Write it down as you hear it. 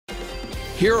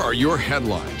Here are your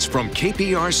headlines from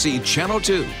KPRC Channel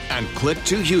 2 and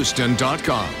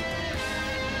click2houston.com.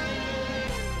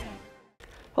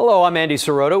 Hello, I'm Andy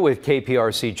Sirota with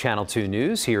KPRC Channel 2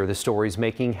 News. Here are the stories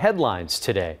making headlines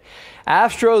today.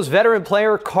 Astros veteran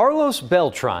player Carlos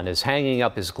Beltran is hanging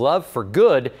up his glove for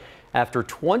good after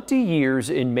 20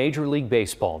 years in Major League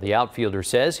Baseball. The outfielder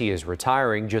says he is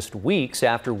retiring just weeks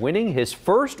after winning his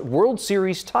first World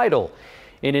Series title.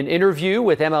 In an interview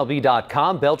with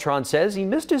MLB.com, Beltran says he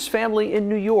missed his family in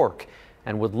New York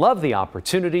and would love the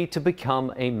opportunity to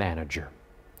become a manager.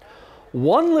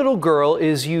 One little girl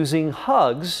is using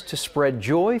hugs to spread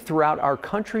joy throughout our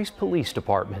country's police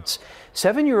departments.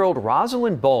 7-year-old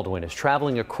Rosalind Baldwin is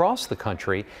traveling across the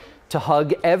country to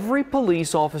hug every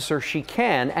police officer she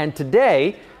can, and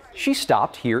today she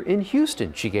stopped here in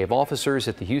Houston. She gave officers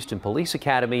at the Houston Police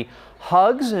Academy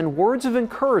hugs and words of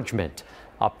encouragement.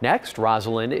 Up next,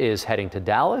 Rosalind is heading to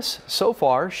Dallas. So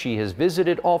far, she has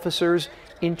visited officers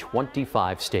in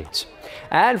 25 states.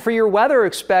 And for your weather,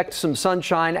 expect some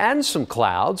sunshine and some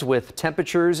clouds with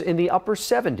temperatures in the upper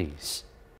 70s.